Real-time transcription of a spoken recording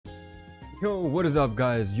Yo, what is up,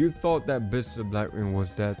 guys? You thought that Mr. Blackwing was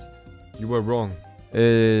dead. You were wrong.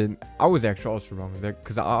 And I was actually also wrong,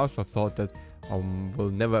 because I also thought that I will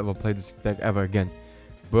never ever play this deck ever again.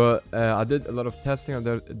 But I did a lot of testing,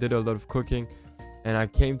 I did a lot of cooking, and I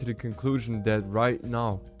came to the conclusion that right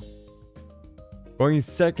now, going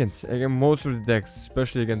second against most of the decks,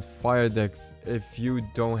 especially against fire decks, if you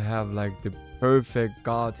don't have like the perfect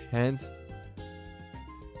god hand,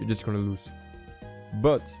 you're just gonna lose.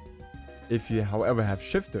 But if you, however, have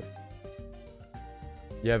shifter,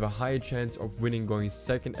 you have a higher chance of winning going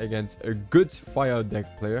second against a good fire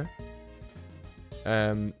deck player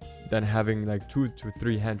than having like 2 to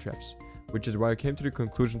 3 hand traps, which is why I came to the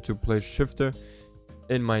conclusion to play shifter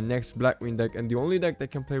in my next Blackwing deck. And the only deck that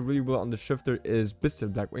can play really well on the shifter is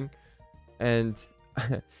Bisted Blackwing. And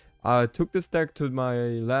I took this deck to my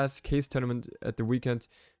last case tournament at the weekend,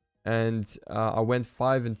 and I went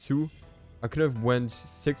 5-2. I could have went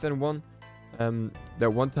 6-1.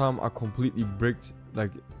 That one time I completely bricked,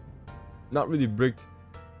 like, not really bricked,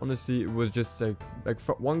 honestly. It was just like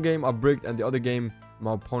for one game I bricked, and the other game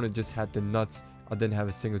my opponent just had the nuts. I didn't have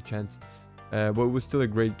a single chance, but it was still a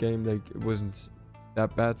great game. Like, it wasn't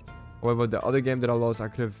that bad. However, the other game that I lost, I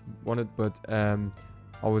could have won it, but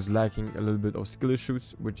I was lacking a little bit of skill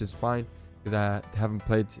issues, which is fine because I haven't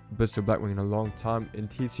played Bristol Blackwing in a long time in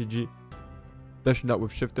TCG, especially not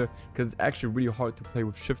with shifter, because it's actually really hard to play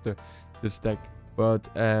with shifter, this deck. But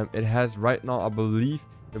it has right now, I believe,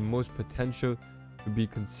 the most potential to be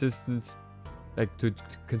consistent, like to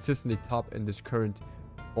consistently top in this current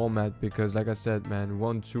format, because like I said, man,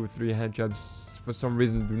 1, 2, 3 hand traps for some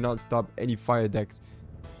reason do not stop any fire decks.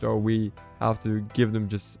 So we have to give them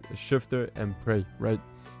just a shifter and pray, right?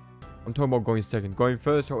 I'm talking about going second. Going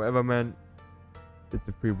first, however, man, it's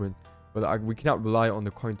a free win, but we cannot rely on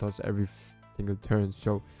the coin toss every single turn.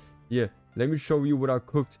 So yeah, let me show you what I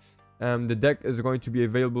cooked. The deck is going to be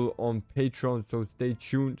available on Patreon, so stay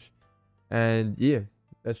tuned. And yeah,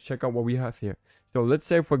 let's check out what we have here. So let's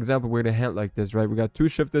say, for example, we're in a hand like this, right? We got 2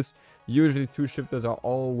 shifters. Usually 2 shifters are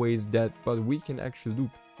always dead, but we can actually loop.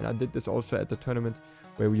 And I did this also at the tournament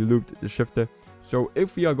where we looped the shifter. So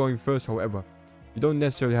if we are going first, however, you don't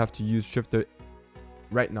necessarily have to use shifter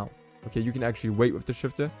right now. Okay, you can actually wait with the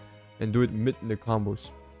shifter and do it mid in the combos.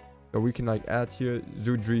 So we can like add here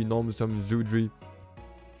Zudri, normal summon Zudri,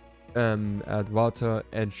 add Vata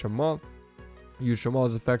and Shamal. Use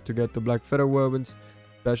Shamal's effect to get the Black Feather Whirlwinds.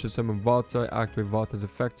 Special summon Vata, activate Vata's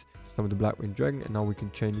effect to summon the Blackwing Dragon, and now we can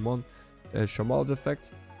chain 1 Shamal's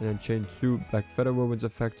effect, and then chain 2 Black Feather Whirlwinds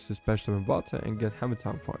effects to special summon Vata and get Hammer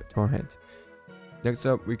Time for it to our hand. Next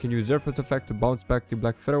up, we can use Zephyros effect to bounce back the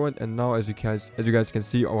Black Feather Wind, and now as you guys can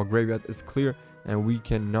see, our graveyard is clear and we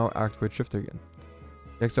can now activate Shifter again.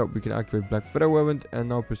 Next up, we can activate Black Feather Whirlwind and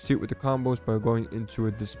now proceed with the combos by going into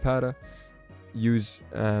a Dispada. Use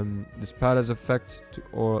Dispada's effect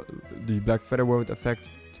or the Black Feather Whirlwind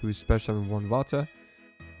effect to special summon 1 Vata.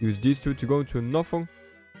 Use these 2 to go into a Nothung.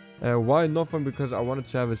 Why Nothung? Because I wanted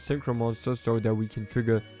to have a Synchro monster so that we can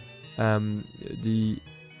trigger the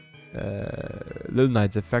Little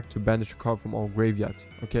Knight's effect to banish a card from our graveyard.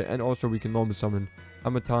 Okay, and also we can normal summon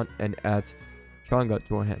Amaton and add Changa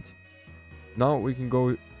to our hand. Now we can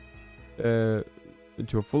go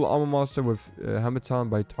into a full armor master with Hamatan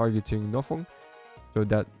by targeting Nothung, so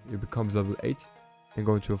that it becomes level 8, and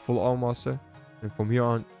go into a full armor master. And from here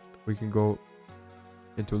on, we can go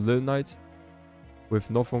into Little Knight with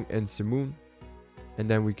Nothung and Simoon, and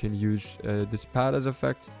then we can use Dispada's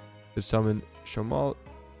effect to summon Shamal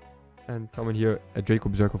and summon here a Draco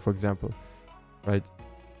Berserker, for example, right?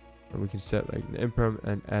 And we can set like an imperm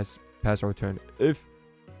and pass our turn.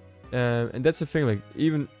 And that's the thing, like,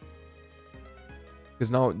 even because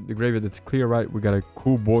now the graveyard is clear, right? We got a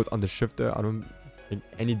cool board on the shifter. I don't think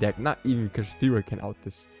any deck, not even Kashtira, can out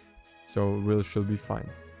this, so Will should be fine,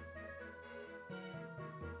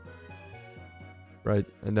 right?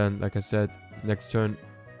 And then, like I said, next turn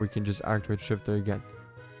we can just activate shifter again,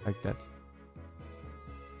 like that.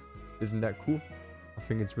 Isn't that cool? I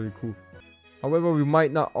think it's really cool. However, we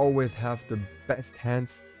might not always have the best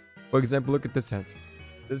hands. For example, look at this hand.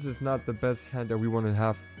 This is not the best hand that we want to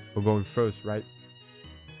have for going first, right?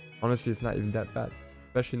 Honestly, it's not even that bad,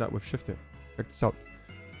 especially not with shifter. Check this out.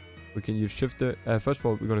 We can use shifter. First of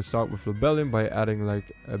all, we're going to start with Rebellion by adding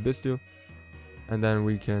like a Bestial, and then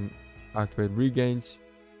we can activate regains,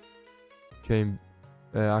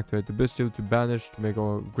 activate the Bestial to banish to make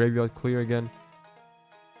our graveyard clear again.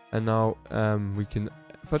 And now we can,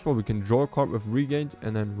 first of all, we can draw a card with regained,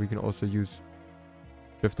 and then we can also use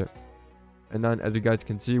shifter. And then, as you guys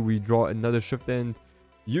can see, we draw another shifter, and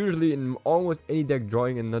Usually in almost any deck,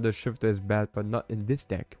 drawing another shifter is bad, but not in this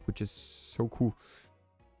deck, which is so cool.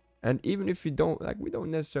 And even if you don't, like, we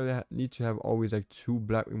don't necessarily need to have always like 2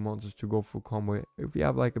 Blackwing monsters to go full combo. If we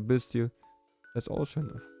have like a Bestial, that's also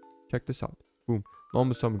enough. Check this out. Boom.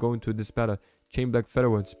 Normal summon, go into Dispada. Chain Black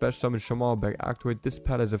Featherwood. Special summon Shamal back. Activate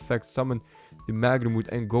Dispada's effect. Summon the Magnumwood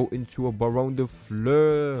and go into a Baron de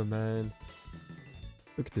Fleur, man.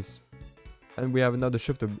 Look at this. And we have another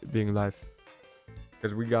shifter being live.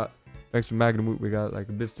 Because we got, thanks to Magnumwood, we got like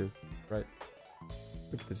a Bestial, right?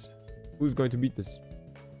 Look at this. Who's going to beat this?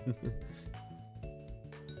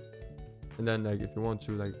 And then, like, if you want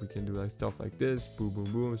to, like, we can do like stuff like this. Boom,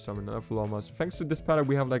 boom, boom. Summon another full monster. Thanks to this pattern,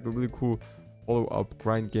 we have like a really cool follow-up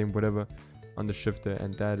grind game, whatever, on the shifter,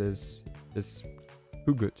 and that is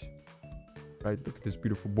too good, right? Look at this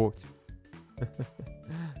beautiful board.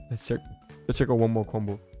 Let's check out one more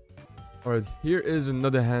combo. All right, here is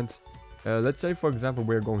another hand. Let's say, for example,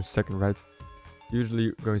 we're going second, right?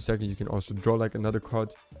 Usually going second, you can also draw like another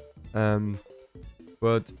card.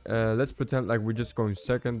 But let's pretend like we're just going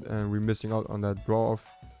second and we're missing out on that draw off.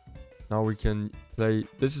 Now we can play,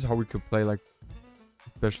 this is how we could play, like,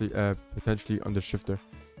 especially potentially on the shifter,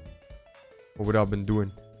 or what I've been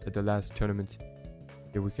doing at the last tournament.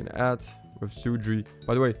 Here we can add with Sudri.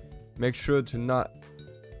 By the way, make sure to not,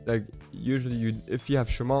 like, usually if you have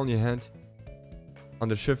Shamal in your hand on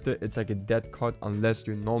the shifter, it's like a dead card unless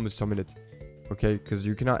you normally summon it, okay? Because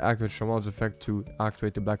you cannot activate Shamal's effect to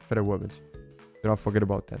activate the Black Feather Weapons. Do not forget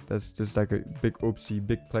about that. That's just like a big oopsie,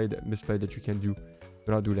 big play, that misplay that you can do.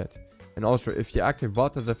 Do not do that. And also, if you activate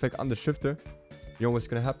Vata's effect on the shifter, you know what's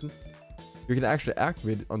gonna happen? You can actually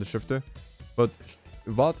activate it on the shifter, but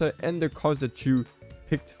Vata and the cards that you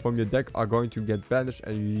picked from your deck are going to get banished,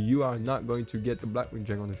 and you are not going to get the Blackwing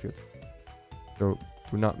Jack on the field. So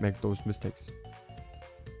do not make those mistakes.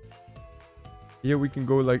 Here we can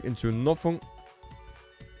go like into Nofung,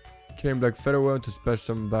 Chain Black Featherwell to special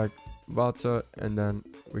summon back Vata, and then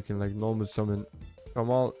we can like normal summon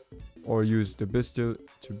Shamal or use the Bestial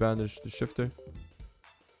to banish the shifter.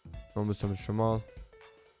 Normal summon Shamal,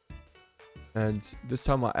 and this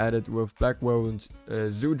time I added with Blackwing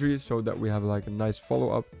and Zudri so that we have like a nice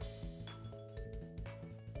follow-up.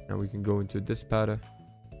 And we can go into Dispada,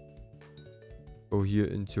 go here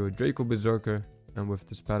into a Draco Berserker, and with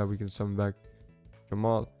Dispada we can summon back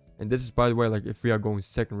Shamal. And this is, by the way, like if we are going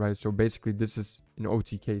second, right? So basically this is an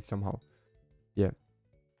OTK somehow. Yeah.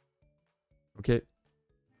 Okay.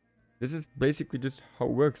 This is basically just how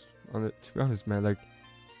it works on it, to be honest, man. Like,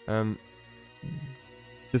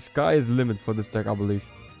 the sky is the limit for this deck, I believe.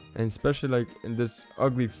 And especially like in this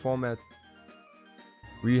ugly format,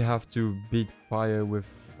 we have to beat fire with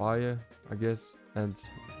fire, I guess. And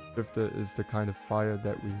Drifter is the kind of fire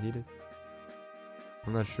that we needed.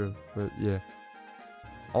 I'm not sure, but yeah.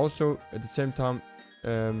 Also, at the same time,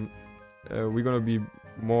 we're gonna be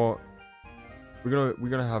more. We're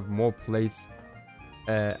gonna have more plays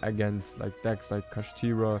against like decks like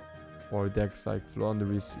Kashtira or decks like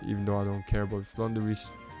Flonderis. Even though I don't care about Flonderis,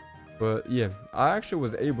 but yeah, I actually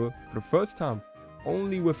was able for the first time,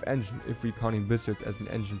 only with engine, if we counting Blizzards as an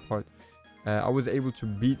engine part, I was able to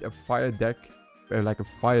beat a fire deck, like a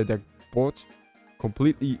fire deck board,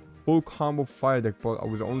 completely full combo fire deck board. I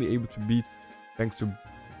was only able to beat thanks to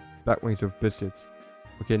Blackwings with Blizzards.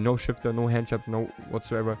 Okay, no shifter, no hand trap, no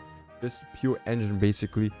whatsoever. Just pure engine,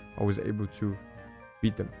 basically. I was able to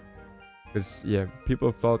beat them. Because, yeah,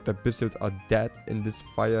 people thought that Blizzards are dead in this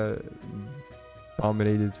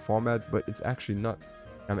fire-dominated format, but it's actually not.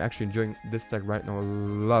 I'm actually enjoying this deck right now a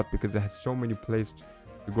lot because it has so many plays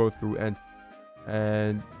to go through, and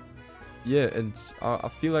yeah, and I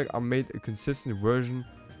feel like I made a consistent version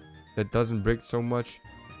that doesn't break so much.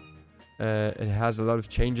 It has a lot of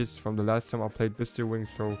changes from the last time I played Blackwing,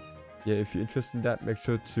 so yeah, if you're interested in that, make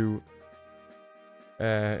sure to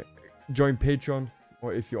join Patreon,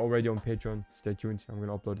 or if you're already on Patreon, stay tuned. I'm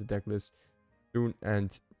gonna upload the deck list soon,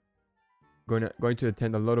 and going to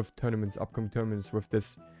attend a lot of tournaments, upcoming tournaments with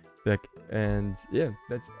this deck. And yeah,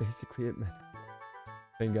 that's basically it, man.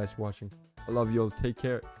 Thank you guys for watching. I love you all. Take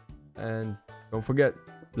care, and don't forget,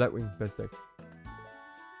 Blackwing, best deck.